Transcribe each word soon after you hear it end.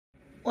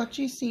What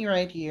you see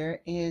right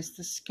here is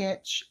the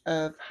sketch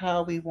of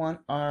how we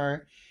want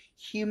our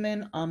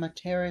human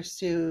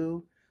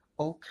Amaterasu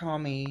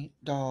Okami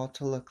doll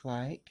to look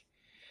like.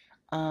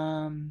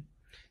 Um,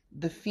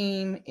 the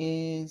theme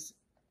is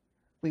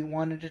we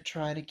wanted to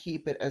try to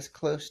keep it as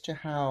close to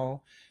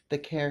how the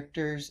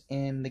characters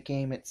in the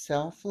game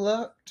itself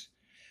looked,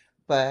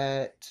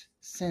 but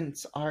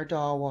since our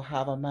doll will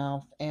have a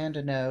mouth and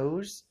a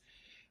nose,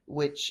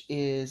 which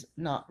is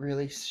not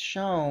really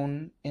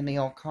shown in the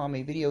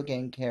Okami video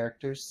game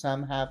characters.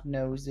 Some have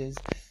noses,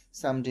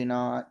 some do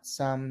not,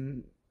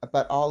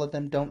 but all of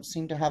them don't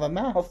seem to have a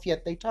mouth,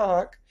 yet they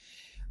talk.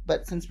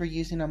 But since we're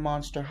using a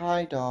Monster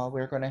High doll,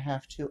 we're going to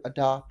have to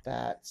adopt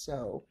that.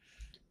 So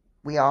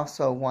we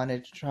also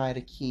wanted to try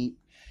to keep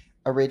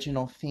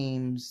original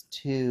themes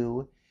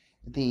to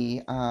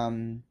the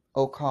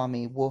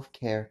Okami wolf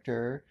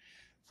character.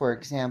 For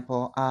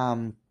example,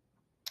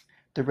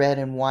 the red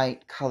and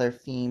white color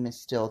theme is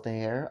still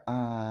there.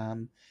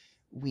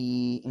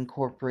 We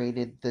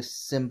incorporated the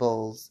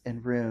symbols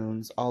and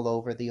runes all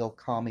over the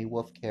Okami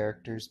wolf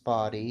character's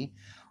body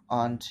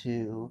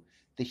onto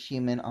the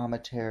human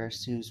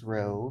Amaterasu's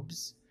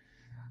robes.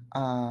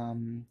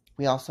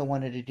 We also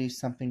wanted to do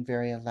something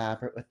very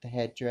elaborate with the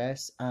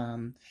headdress.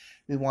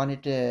 We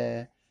wanted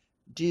to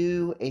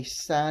do a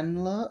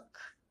sun look,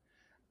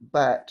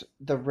 but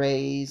the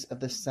rays of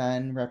the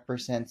sun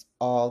represents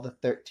all the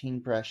 13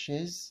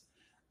 brushes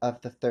of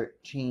the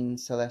 13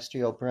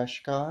 celestial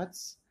brush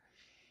gods,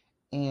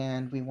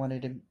 and we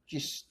wanted to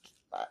just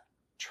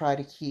try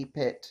to keep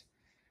it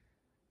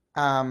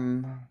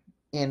um,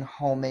 in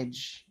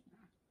homage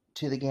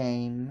to the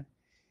game,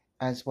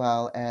 as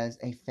well as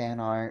a fan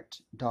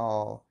art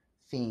doll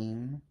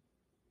theme.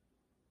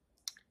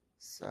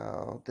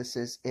 So this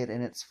is it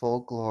in its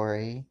full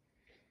glory.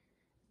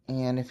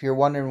 And if you're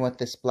wondering what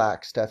this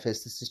black stuff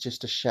is, this is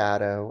just a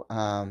shadow.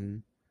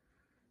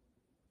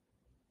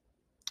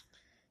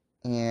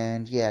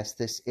 And yes,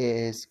 this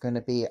is going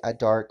to be a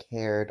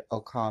dark-haired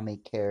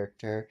Okami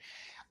character.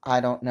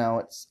 I don't know,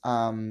 it's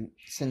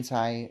since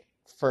I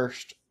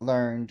first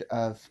learned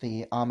of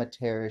the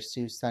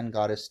Amaterasu Sun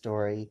Goddess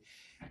story,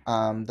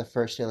 the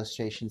first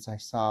illustrations I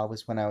saw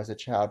was when I was a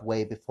child,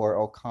 way before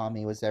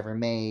Okami was ever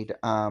made.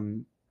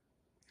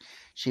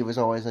 She was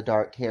always a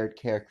dark-haired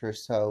character,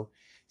 so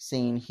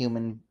seeing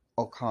human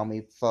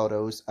Okami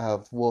photos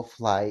of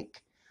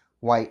wolf-like,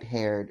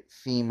 white-haired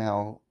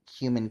female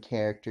human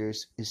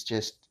characters is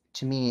just,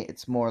 to me,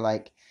 it's more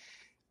like,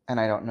 and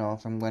I don't know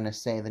if I'm going to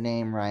say the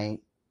name right,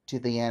 to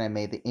the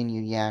anime, the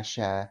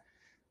Inuyasha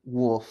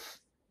wolf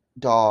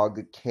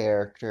dog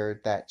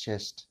character that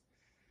just,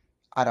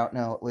 I don't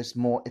know,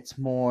 it's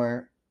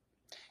more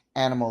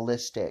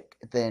animalistic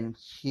than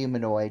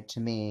humanoid to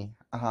me.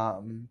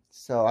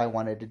 So I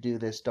wanted to do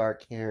this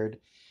dark-haired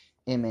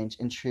image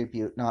in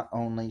tribute not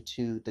only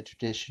to the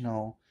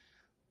traditional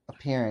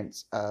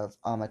appearance of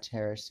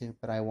Amaterasu,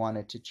 but I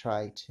wanted to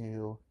try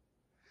to,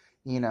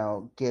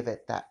 give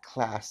it that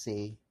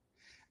classy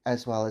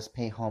as well as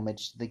pay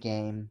homage to the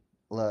game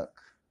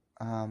look.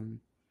 Um,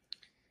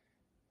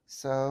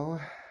 so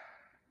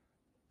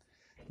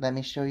let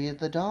me show you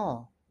the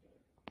doll.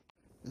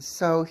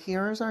 So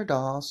here is our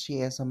doll.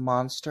 She is a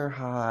Monster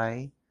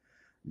High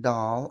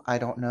doll. I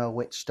don't know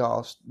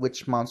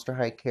which Monster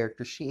High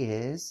character she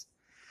is.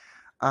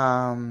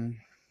 Um,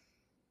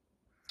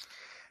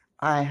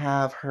 I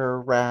have her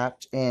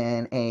wrapped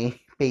in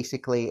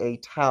basically a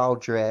towel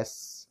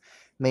dress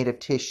made of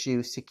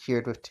tissue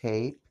secured with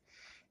tape,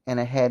 and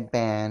a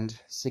headband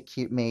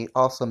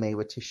also made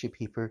with tissue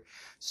paper,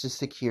 so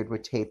secured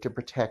with tape to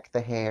protect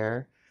the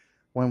hair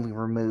when we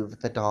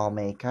remove the doll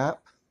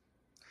makeup.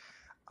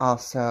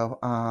 Also,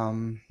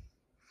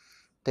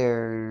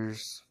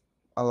 there's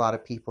a lot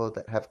of people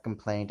that have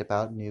complained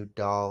about nude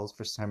dolls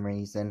for some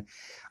reason.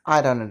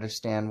 I don't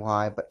understand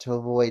why, but to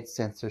avoid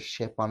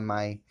censorship on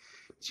my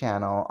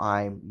channel,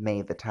 I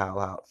made the towel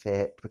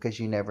outfit because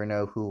you never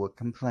know who would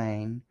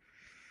complain.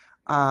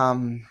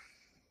 Um,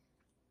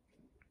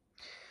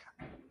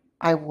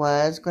 I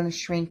was going to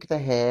shrink the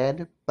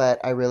head, but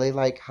I really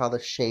like how the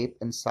shape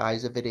and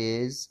size of it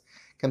is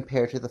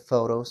compared to the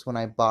photos when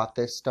I bought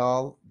this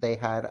doll. They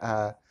had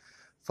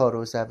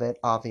photos of it,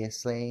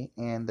 obviously,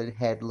 and the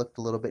head looked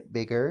a little bit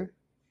bigger,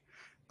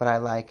 but I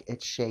like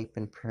its shape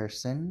in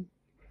person.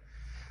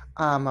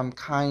 I'm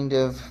kind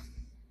of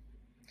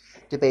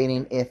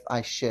debating if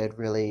I should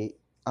really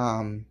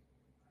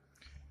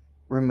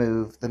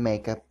remove the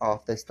makeup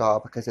off this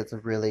doll because it's a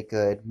really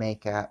good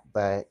makeup,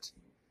 but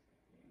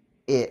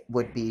it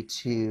would be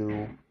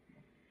too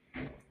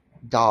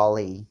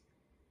dolly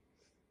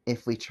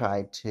if we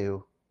tried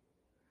to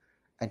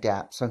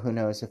adapt. So who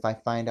knows, if I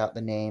find out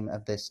the name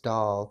of this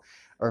doll,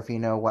 or if you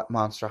know what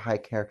Monster High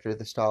character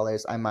this doll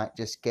is, I might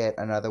just get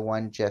another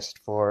one just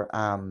for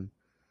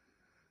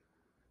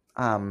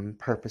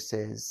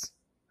purposes,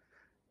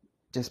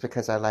 just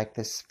because I like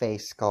this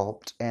face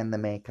sculpt and the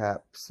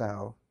makeup.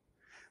 So,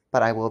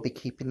 but I will be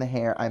keeping the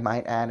hair. I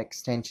might add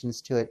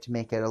extensions to it to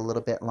make it a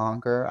little bit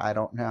longer. I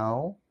don't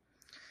know.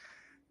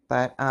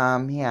 But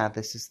yeah,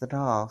 this is the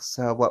doll.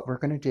 So what we're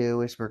gonna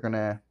do is we're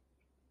gonna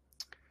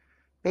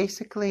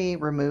basically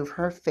remove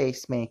her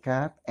face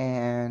makeup,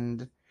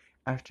 and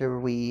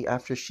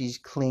after she's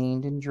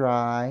cleaned and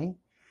dry,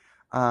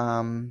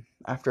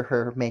 after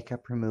her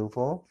makeup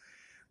removal,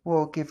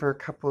 we'll give her a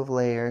couple of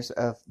layers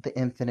of the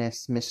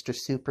infamous Mr.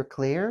 Super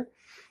Clear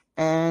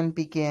and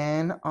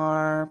begin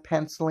our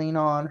penciling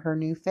on her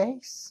new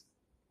face.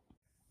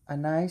 A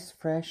nice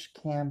fresh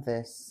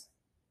canvas.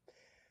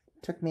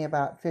 Took me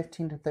about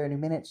 15 to 30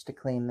 minutes to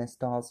clean this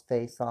doll's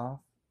face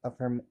off of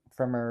her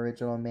from her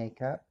original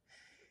makeup.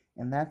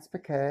 And that's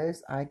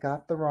because I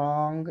got the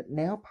wrong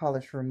nail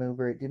polish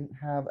remover. It didn't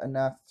have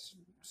enough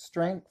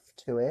strength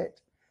to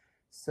it.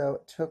 So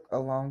it took a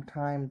long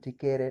time to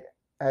get it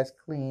as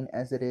clean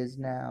as it is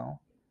now.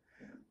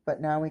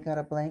 But now we got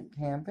a blank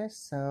canvas,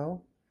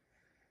 so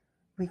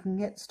we can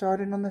get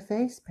started on the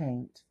face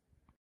paint.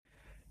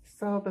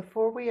 So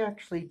before we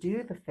actually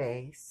do the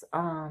face,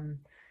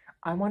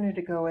 I wanted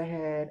to go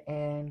ahead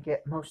and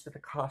get most of the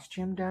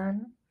costume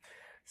done.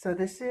 So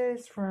this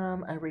is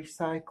from a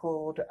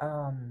recycled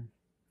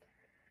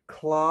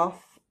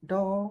cloth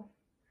doll.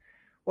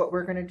 What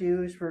we're going to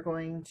do is we're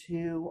going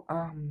to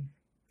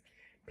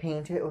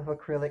paint it with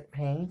acrylic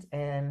paint,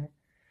 and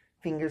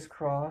fingers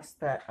crossed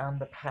that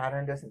the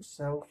pattern doesn't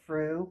show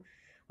through.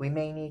 We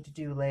may need to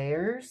do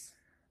layers.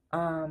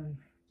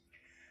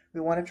 We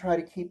want to try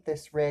to keep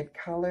this red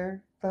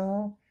color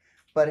though,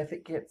 but if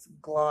it gets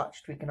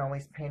glotched, we can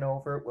always paint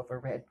over it with a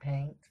red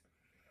paint.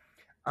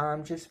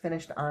 Just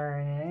finished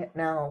ironing it.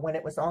 Now, when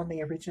it was on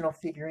the original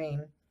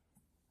figurine,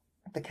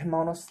 the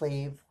kimono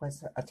sleeve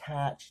was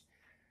attached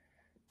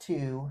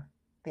to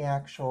the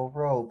actual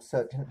robe, so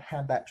it didn't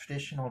have that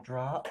traditional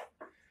drop.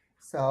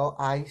 So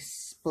I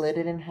split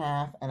it in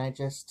half and I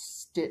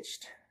just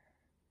stitched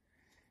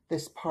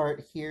this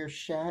part here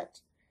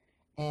shut,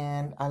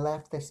 and I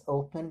left this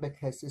open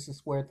because this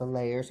is where the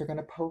layers are going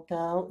to poke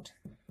out.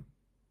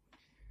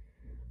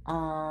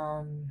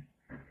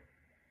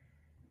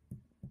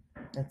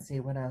 Let's see,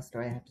 what else do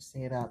I have to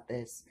say about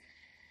this?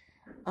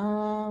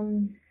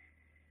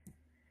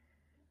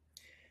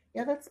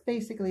 Yeah, that's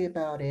basically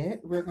about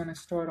it. We're going to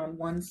start on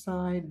one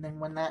side, and then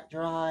when that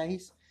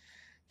dries,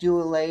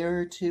 do a layer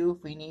or two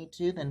if we need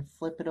to, then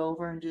flip it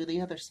over and do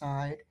the other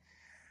side.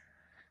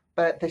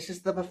 But this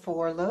is the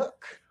before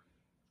look,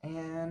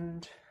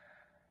 and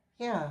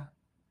yeah,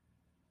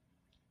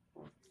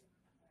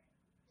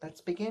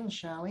 let's begin,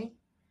 shall we?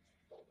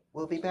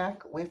 We'll be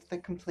back with the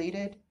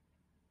completed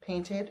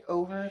painted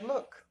over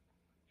look.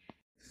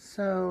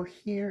 So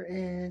here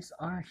is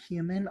our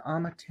human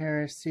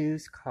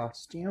Amaterasu's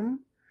costume.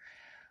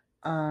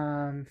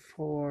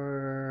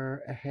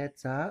 For a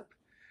heads up,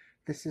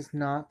 this is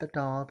not the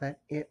doll that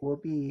it will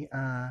be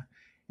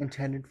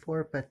intended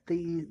for, but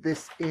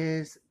this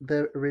is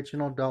the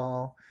original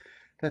doll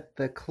that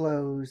the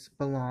clothes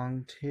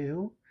belong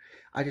to.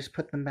 I just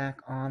put them back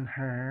on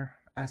her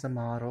as a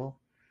model.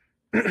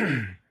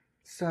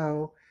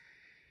 So,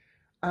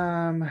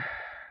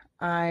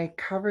 I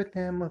covered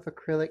them with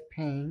acrylic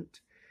paint,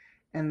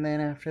 and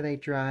then after they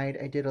dried,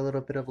 I did a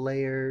little bit of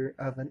layer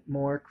of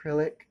more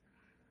acrylic,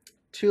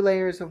 2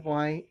 layers of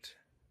white,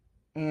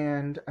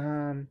 and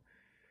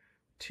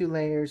 2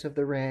 layers of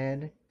the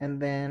red,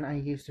 and then I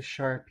used a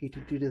Sharpie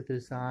to do the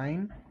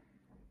design.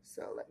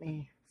 So let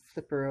me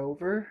flip her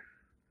over.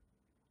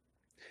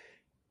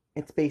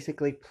 It's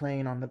basically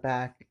plain on the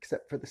back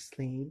except for the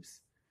sleeves.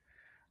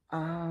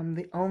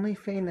 The only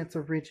thing that's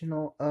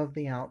original of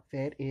the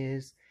outfit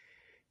is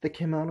the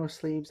kimono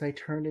sleeves I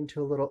turned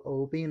into a little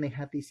obi, and they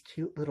had these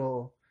cute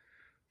little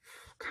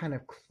kind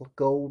of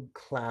gold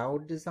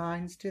cloud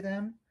designs to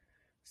them.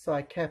 So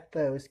I kept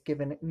those,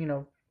 given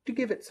to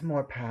give it some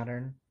more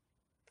pattern.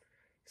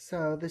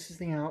 So this is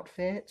the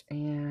outfit,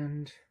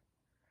 and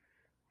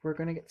we're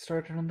going to get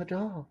started on the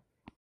doll.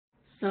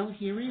 So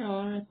here we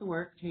are at the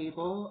work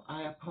table.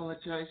 I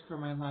apologize for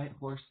my light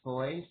hoarse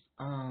voice.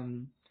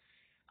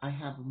 I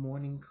have a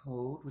morning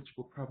cold, which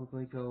will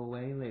probably go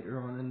away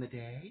later on in the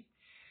day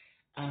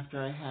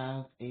after I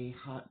have a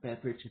hot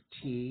beverage of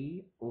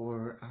tea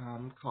or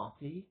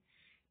coffee.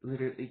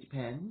 Literally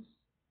depends.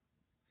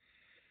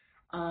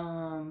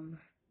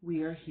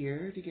 We are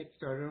here to get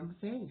started on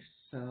the face.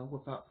 So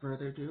without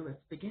further ado,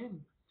 let's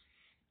begin.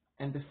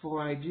 And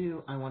before I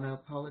do, I want to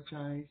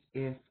apologize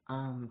if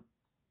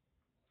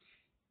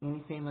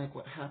anything like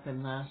what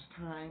happened last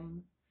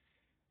time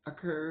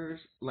occurs,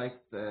 like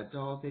the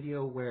doll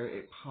video where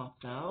it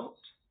popped out.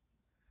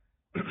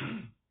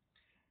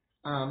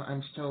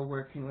 I'm still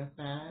working with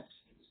that,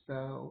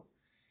 so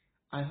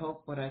I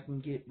hope what I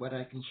can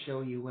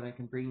show you, what I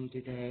can bring you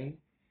today,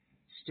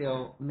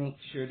 still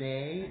makes your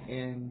day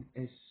and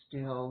is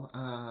still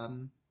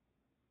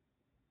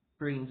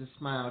brings a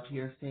smile to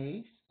your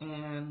face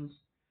and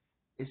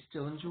is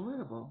still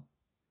enjoyable.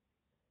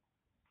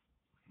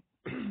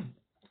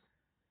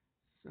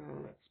 So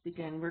let's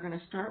begin. We're going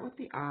to start with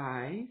the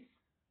eyes.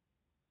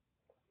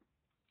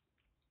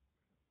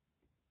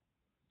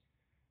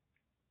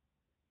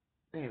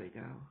 There we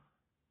go.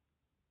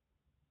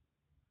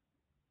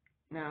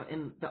 Now,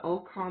 in the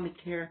Okami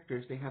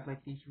characters, they have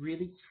like these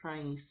really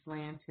tiny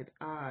slanted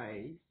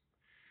eyes,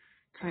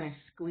 kind of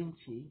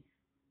squinty,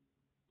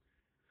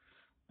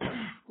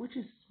 which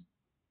is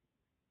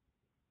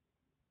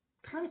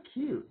kind of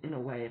cute in a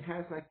way. It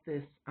has like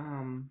this,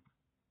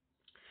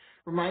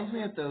 reminds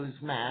me of those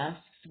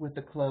masks with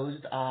the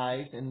closed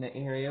eyes in the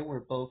area where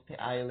both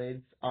the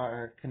eyelids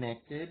are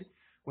connected.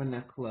 When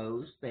they're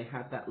closed, they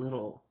have that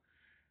little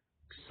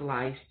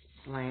sliced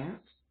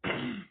slant.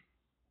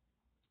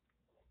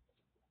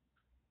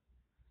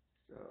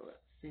 So let's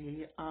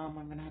see. I'm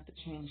gonna have to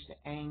change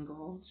the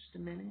angle just a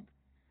minute.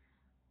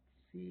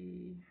 Let's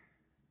see.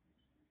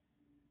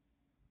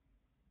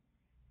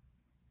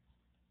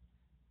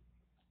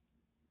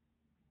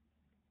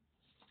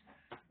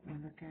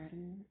 Look at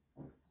it.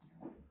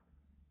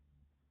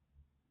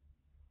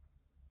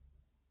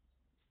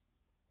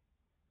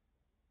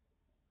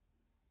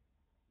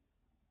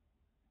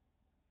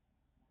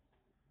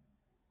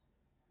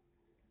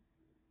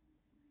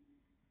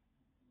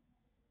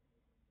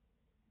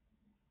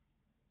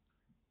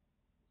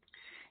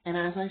 And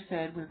as I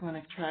said, we're going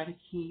to try to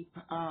keep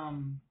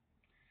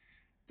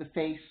the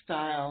face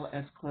style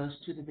as close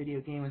to the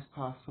video game as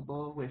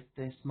possible with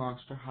this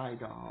Monster High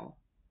doll.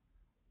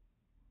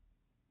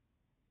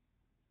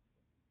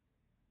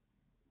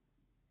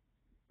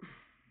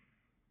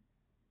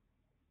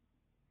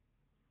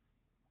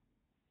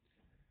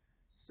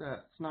 So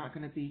it's not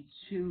going to be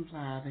too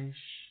lavish.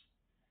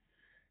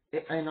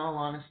 In all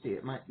honesty,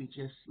 it might be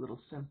just a little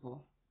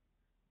simple.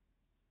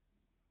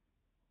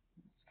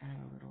 Let's add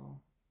a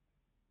little.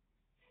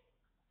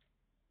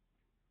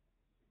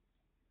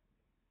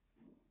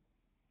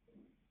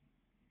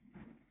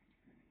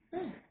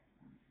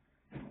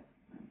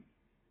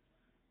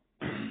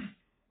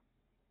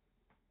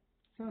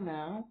 So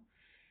now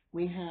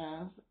we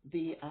have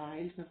the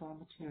eyes of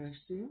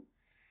Amaterasu.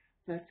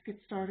 Let's get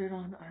started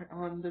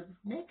on the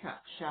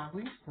makeup, shall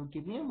we? So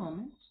give me a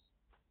moment.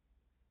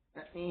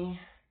 Let me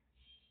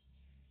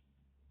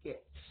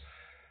get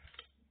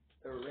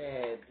the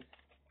red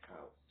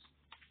out.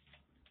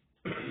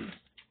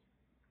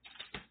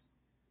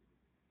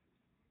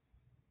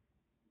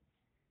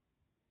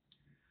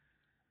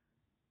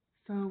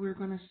 So we're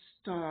going to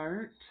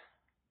start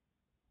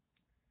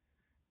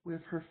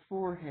with her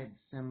forehead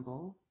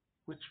symbol,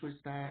 which was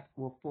that,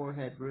 well,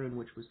 forehead rune,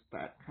 which was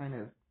that kind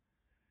of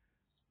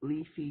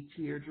leafy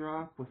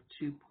teardrop with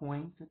 2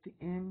 points at the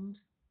end.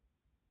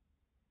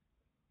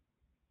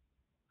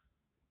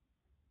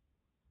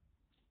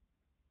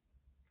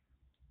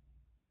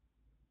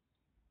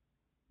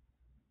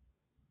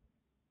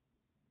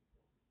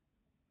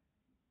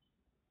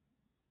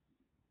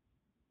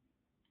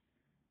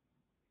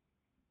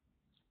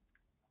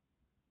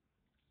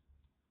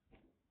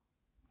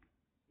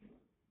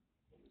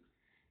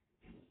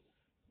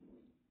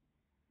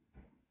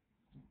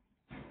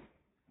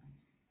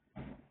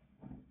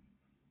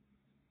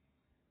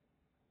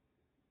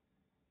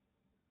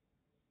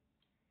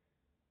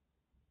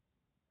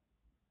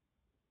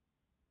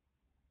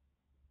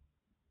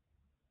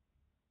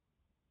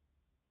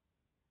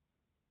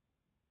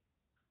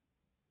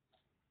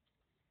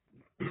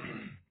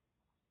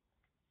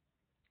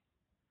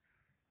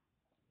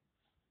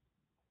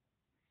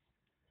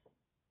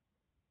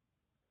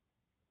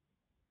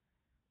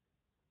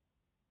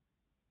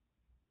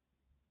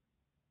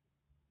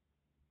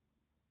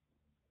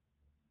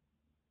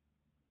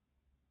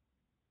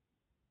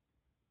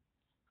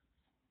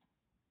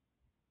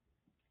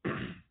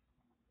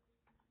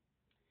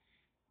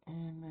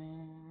 And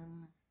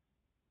then,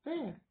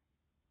 there,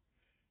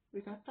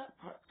 we got that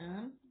part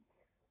done.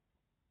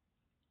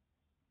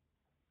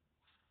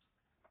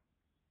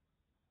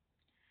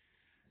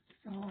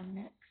 So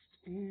next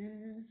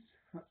is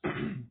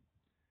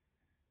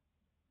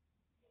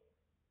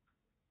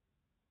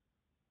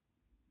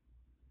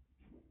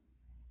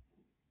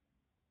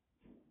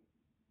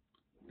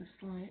the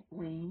slight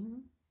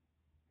wing.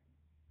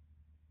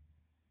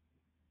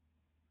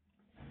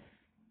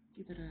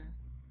 Give it a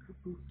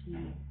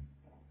kabuki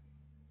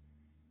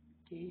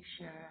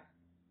geisha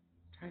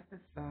type of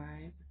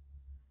vibe.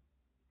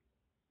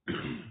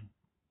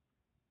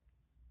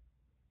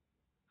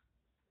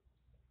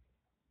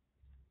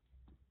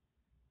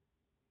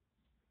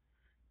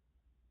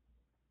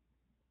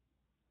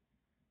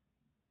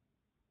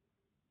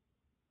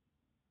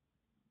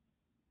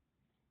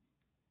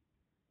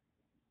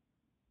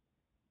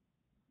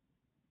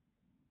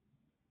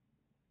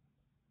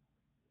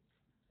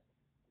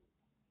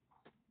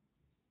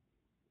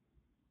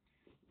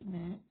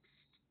 Next,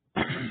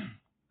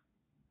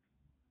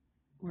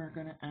 we're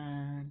going to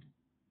add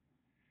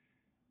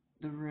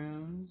the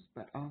runes,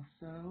 but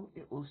also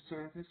it will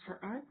serve as her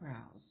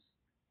eyebrows.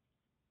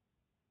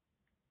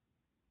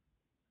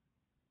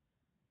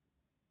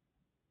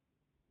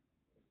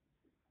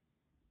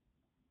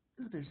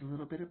 Ooh, there's a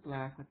little bit of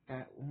black, but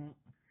that won't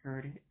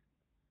hurt it.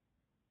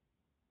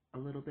 A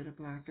little bit of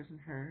black doesn't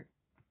hurt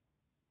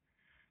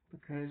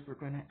because we're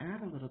going to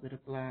add a little bit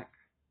of black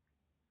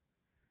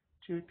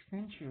to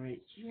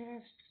accentuate just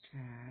a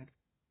tad.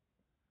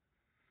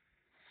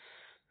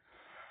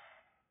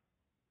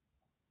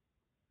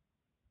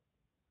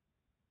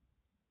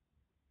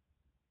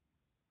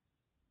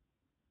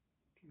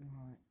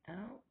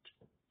 out.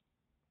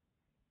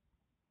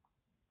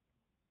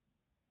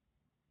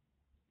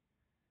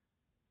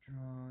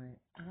 Draw it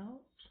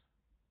out.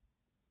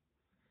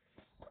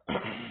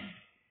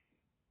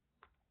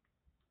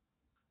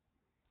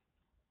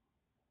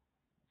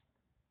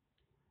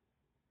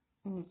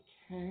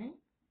 Okay.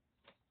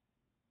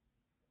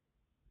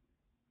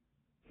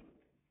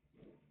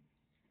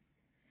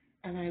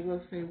 And I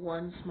will say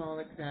one small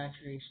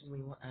exaggeration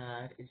we will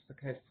add is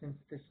because since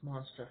this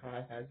Monster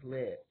High has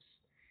lips,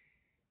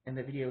 in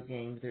the video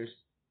game there's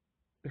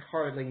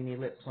hardly any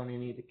lips on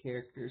any of the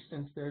characters.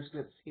 Since there's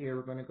lips here,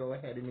 we're going to go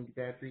ahead and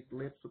exaggerate the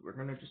lips, but we're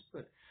going to just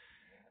put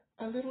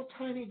a little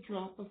tiny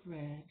drop of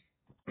red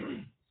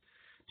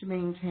to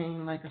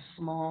maintain like a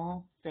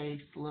small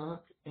face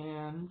look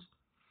and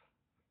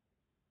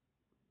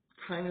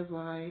kind of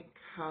like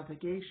how the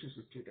geishas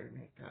would do their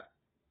makeup.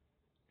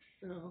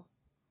 So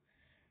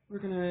we're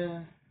going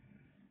to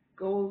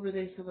go over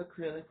this with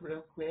acrylic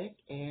real quick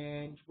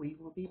and we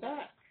will be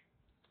back.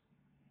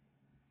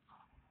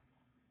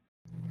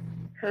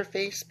 Her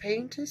face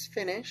paint is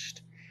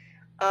finished.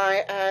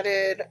 I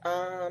added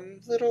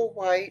little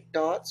white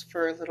dots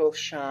for little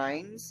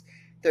shines.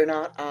 They're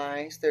not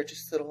eyes, they're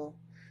just little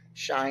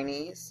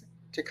shinies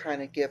to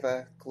kind of give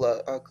a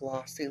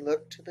glossy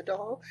look to the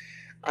doll.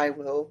 I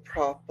will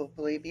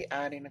probably be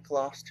adding a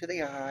gloss to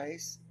the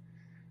eyes.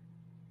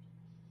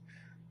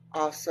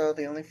 Also,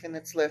 the only thing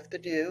that's left to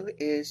do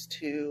is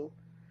to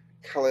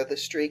color the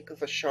streak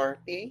with a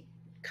Sharpie,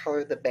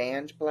 color the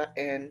band black,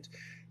 and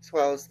as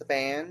well as the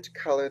band,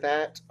 color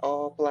that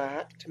all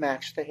black to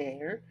match the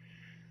hair.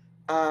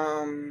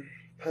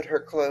 Put her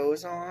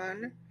clothes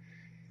on,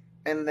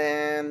 and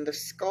then the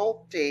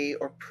Sculpey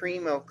or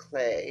Primo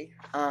clay.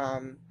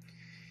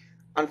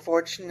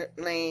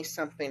 Unfortunately,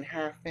 something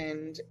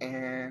happened,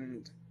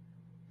 and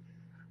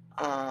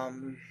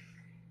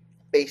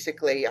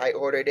basically I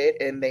ordered it,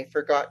 and they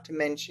forgot to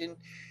mention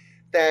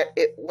that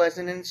it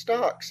wasn't in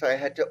stock, so I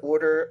had to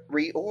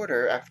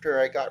reorder after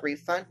I got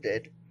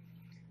refunded.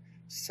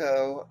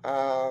 So,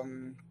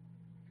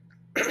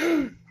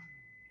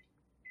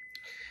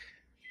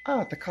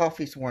 oh, the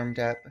coffee's warmed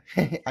up.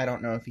 I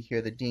don't know if you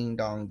hear the ding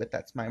dong, but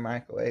that's my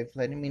microwave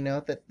letting me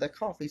know that the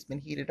coffee's been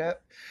heated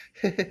up.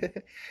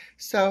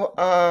 So,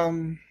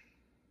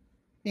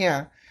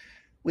 yeah,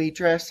 we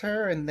dress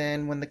her, and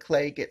then when the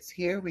clay gets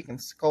here, we can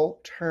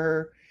sculpt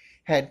her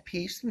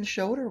headpiece and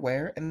shoulder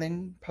wear, and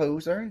then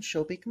pose her, and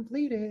she'll be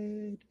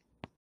completed.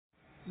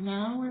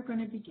 Now we're going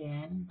to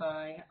begin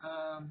by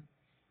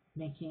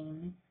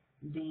making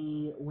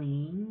the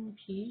wing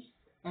piece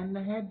and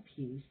the head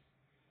piece.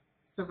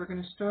 So we're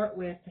going to start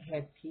with the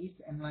headpiece,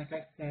 and like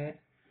I said,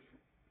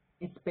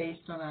 it's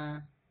based on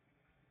a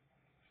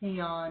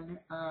Heian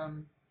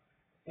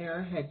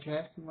era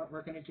headdress, and what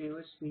we're going to do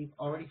is we've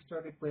already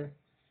started with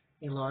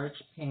a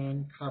large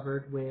pin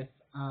covered with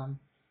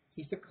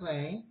piece of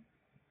clay,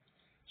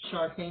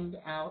 sharpened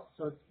out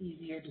so it's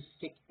easier to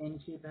stick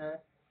into the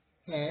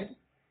head.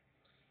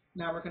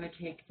 Now we're going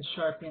to take the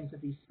sharp ends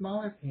of these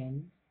smaller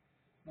pins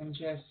and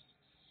just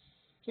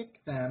stick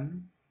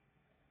them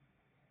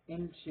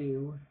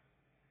into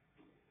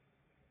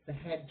the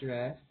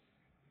headdress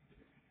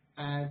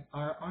as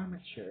our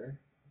armature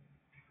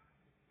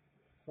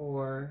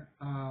for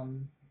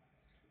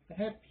the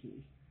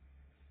headpiece.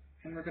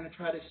 And we're going to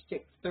try to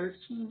stick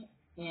 13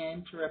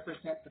 in to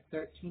represent the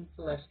 13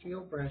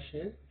 celestial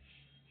brushes.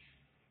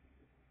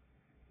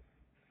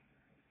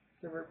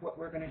 So what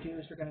we're going to do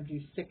is we're going to do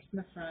 6 in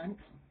the front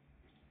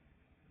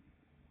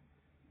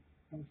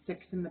and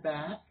 6 in the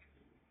back,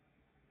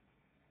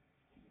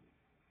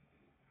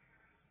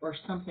 or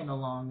something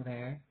along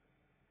there,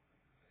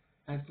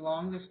 as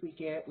long as we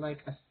get like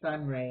a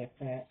sun ray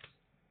effect.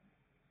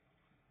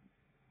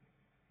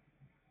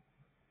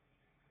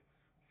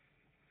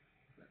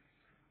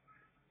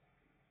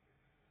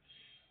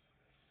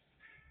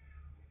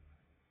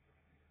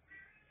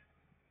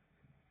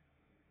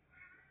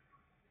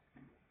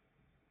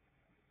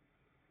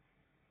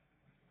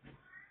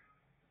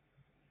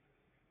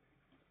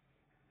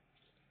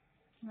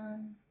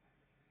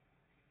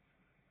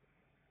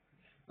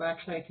 Well,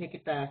 actually, I take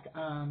it back.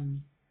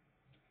 7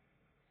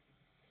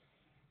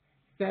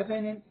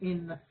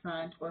 in the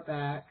front or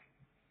back,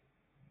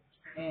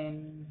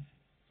 and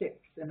 6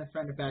 in the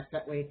front or back.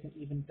 That way it's an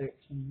even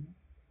 13.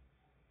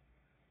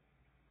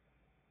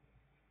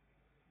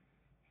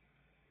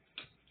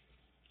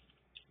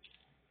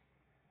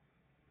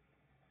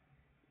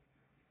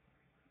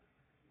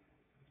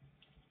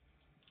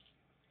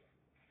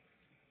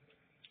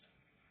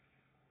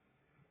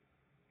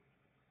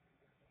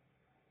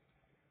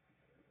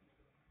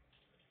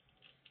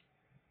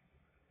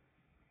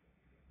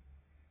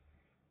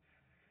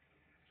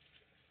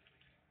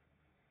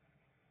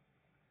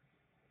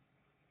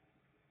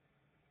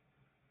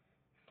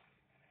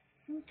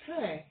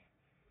 Okay.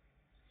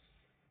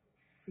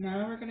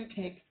 Now we're going to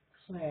take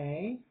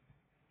clay,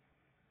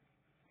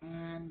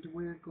 and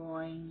we're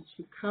going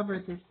to cover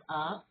this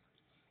up,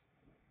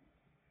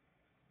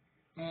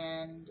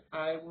 and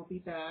I will be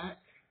back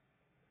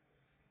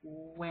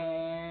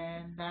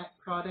when that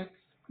product's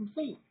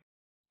complete.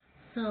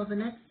 So the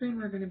next thing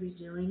we're going to be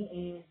doing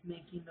is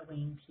making the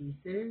wing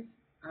pieces.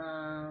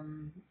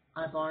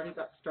 I've already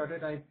got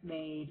started. I've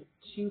made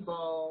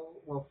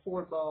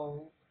 4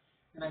 balls,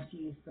 and I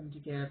fused them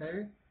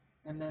together.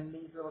 And then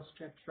these little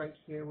strips right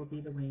here will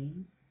be the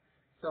wings.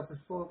 So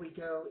before we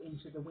go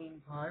into the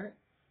wing part,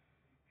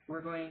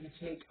 we're going to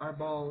take our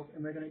balls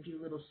and we're going to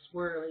do little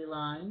swirly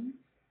lines.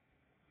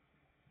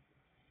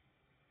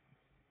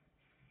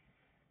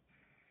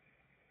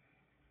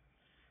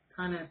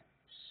 Kind of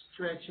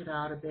stretch it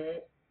out a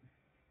bit.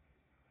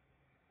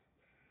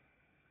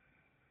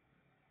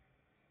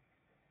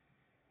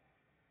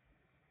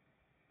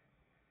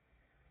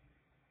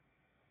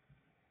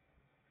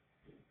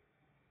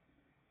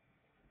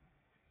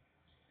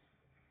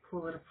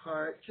 Pull it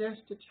apart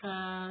just a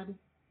tad.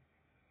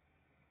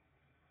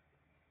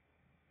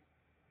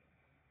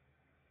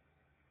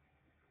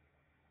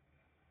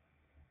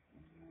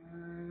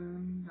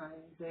 And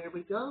there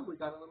we go. We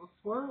got a little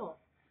swirl.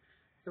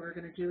 So we're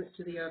going to do it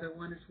to the other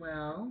one as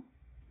well.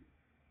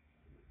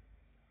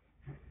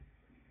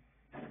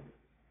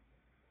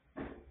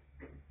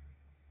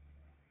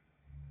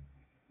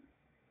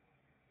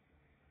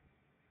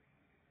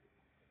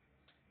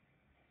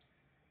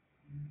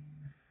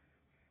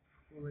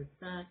 Pull it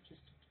back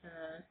just a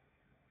tad.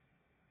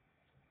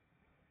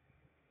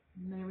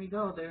 And there we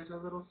go. There's a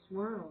little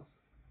swirl.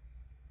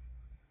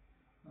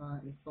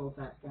 Let me fold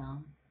that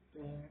down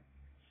there.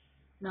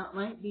 Now it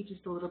might be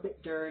just a little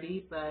bit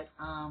dirty, but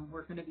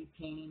we're going to be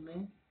painting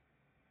this.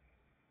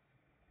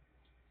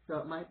 So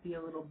it might be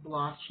a little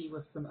blotchy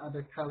with some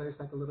other colors,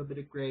 like a little bit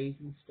of grays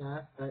and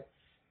stuff, but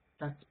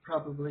that's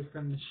probably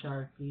from the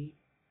Sharpie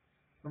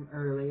from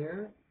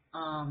earlier.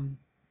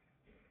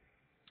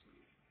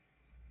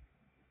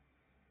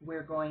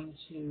 We're going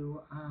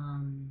to,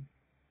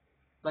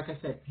 like I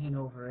said, paint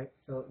over it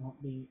so it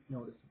won't be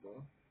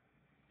noticeable.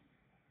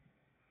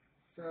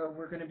 So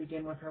we're going to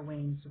begin with our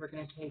wings. So we're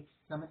going to take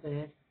some of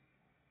this,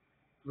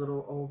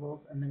 little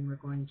ovals, and then we're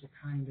going to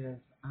kind of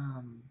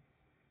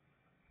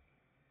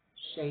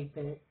shape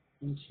it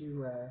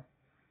into a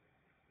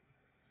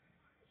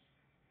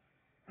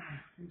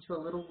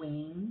little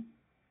wing.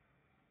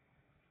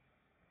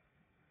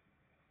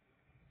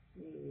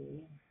 Let's see.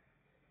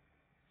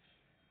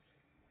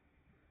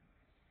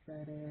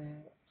 Set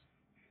it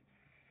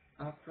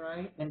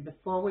upright, and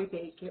before we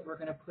bake it, we're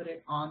going to put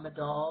it on the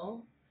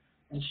doll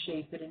and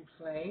shape it in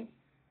place.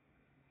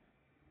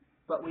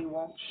 But we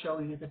won't show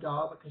you the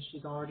doll because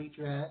she's already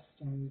dressed,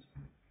 and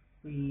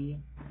we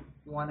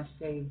want to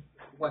save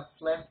what's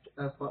left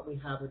of what we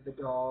have of the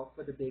doll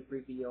for the big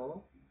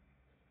reveal.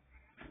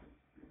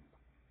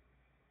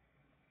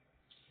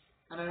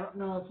 And I don't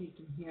know if you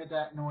can hear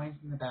that noise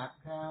in the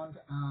background.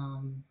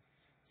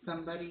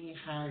 Somebody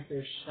has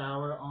their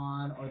shower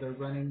on or they're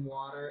running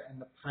water and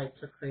the pipes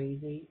are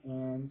crazy,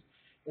 and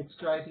it's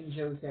driving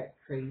Josette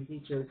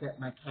crazy. Josette,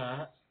 my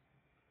cat.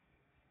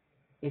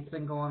 It's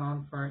been going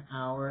on for an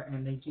hour,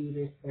 and they do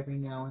this every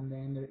now and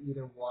then. They're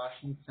either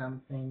washing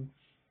something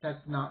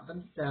that's not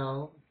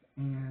themselves,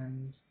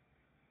 and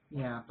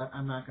yeah, but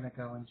I'm not going to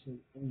go into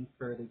any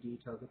further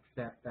details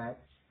except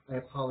that I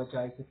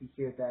apologize if you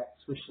hear that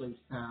swishly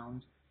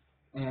sound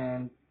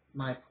and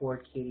my poor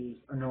kitty's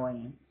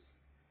annoyance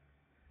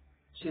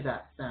to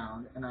that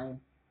sound, and I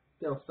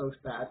feel so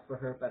sad for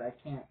her, but it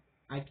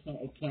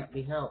can't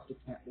be helped. It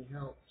can't be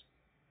helped.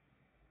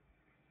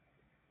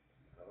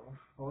 So,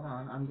 hold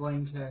on. I'm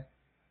going to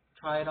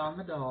try it on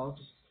the doll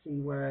just to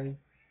see where I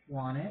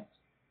want it.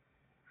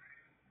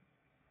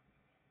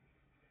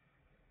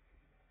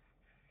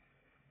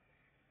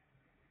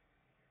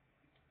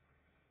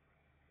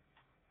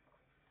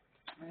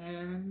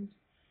 And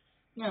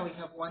yeah, we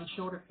have one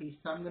shoulder piece,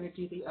 so I'm going to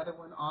do the other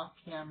one off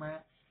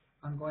camera.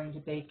 I'm going to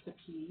bake the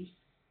pieces,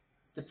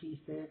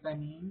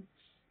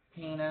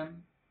 paint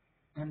them,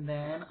 and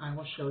then I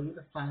will show you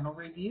the final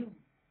review.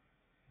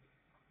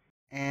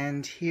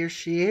 And here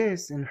she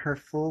is in her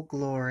full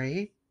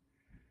glory,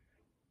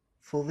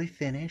 fully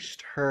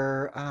finished.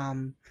 Her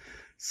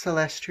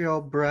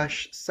celestial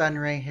brush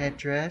sunray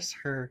headdress,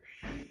 her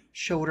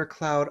shoulder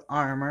cloud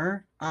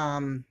armor.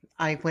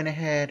 I went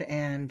ahead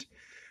and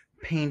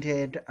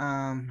painted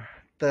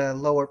the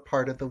lower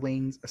part of the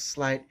wings a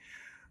slight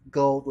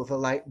gold with a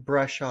light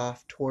brush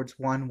off towards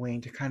one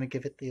wing to kind of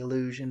give it the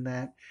illusion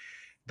that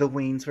the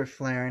wings were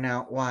flaring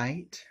out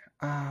white.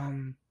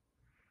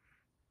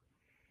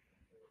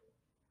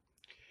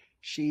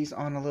 She's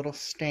on a little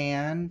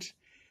stand,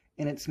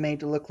 and it's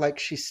made to look like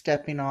she's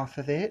stepping off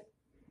of it,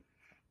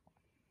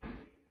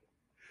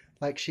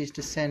 like she's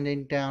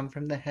descending down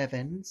from the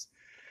heavens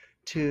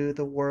to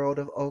the world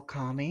of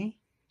Okami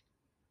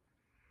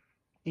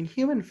in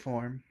human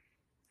form.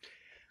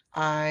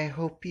 I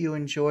hope you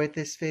enjoyed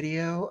this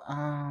video.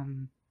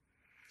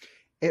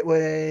 It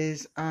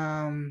was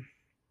done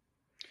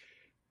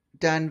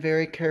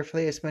very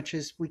carefully, as much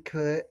as we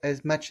could,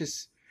 as much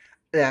as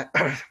that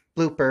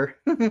blooper.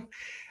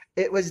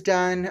 It was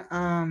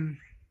done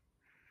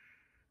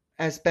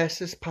as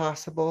best as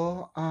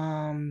possible.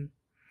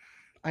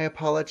 I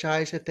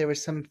apologize if there were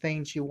some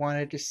things you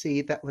wanted to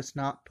see that was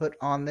not put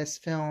on this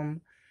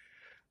film.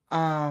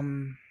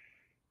 Um,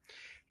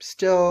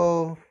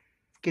 Still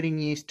getting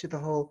used to the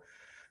whole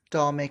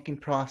doll making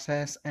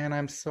process, and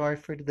I'm sorry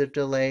for the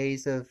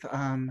delays of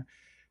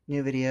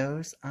new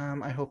videos.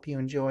 I hope you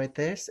enjoyed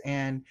this,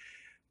 and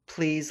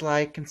please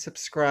like and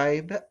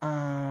subscribe.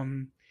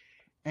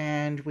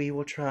 And we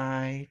will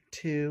try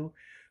to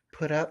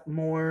put up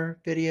more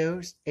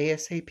videos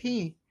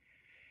ASAP.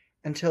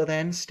 Until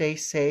then, stay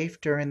safe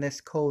during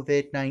this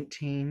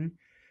COVID-19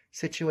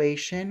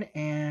 situation,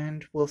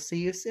 and we'll see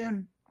you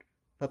soon.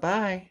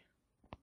 Bye-bye.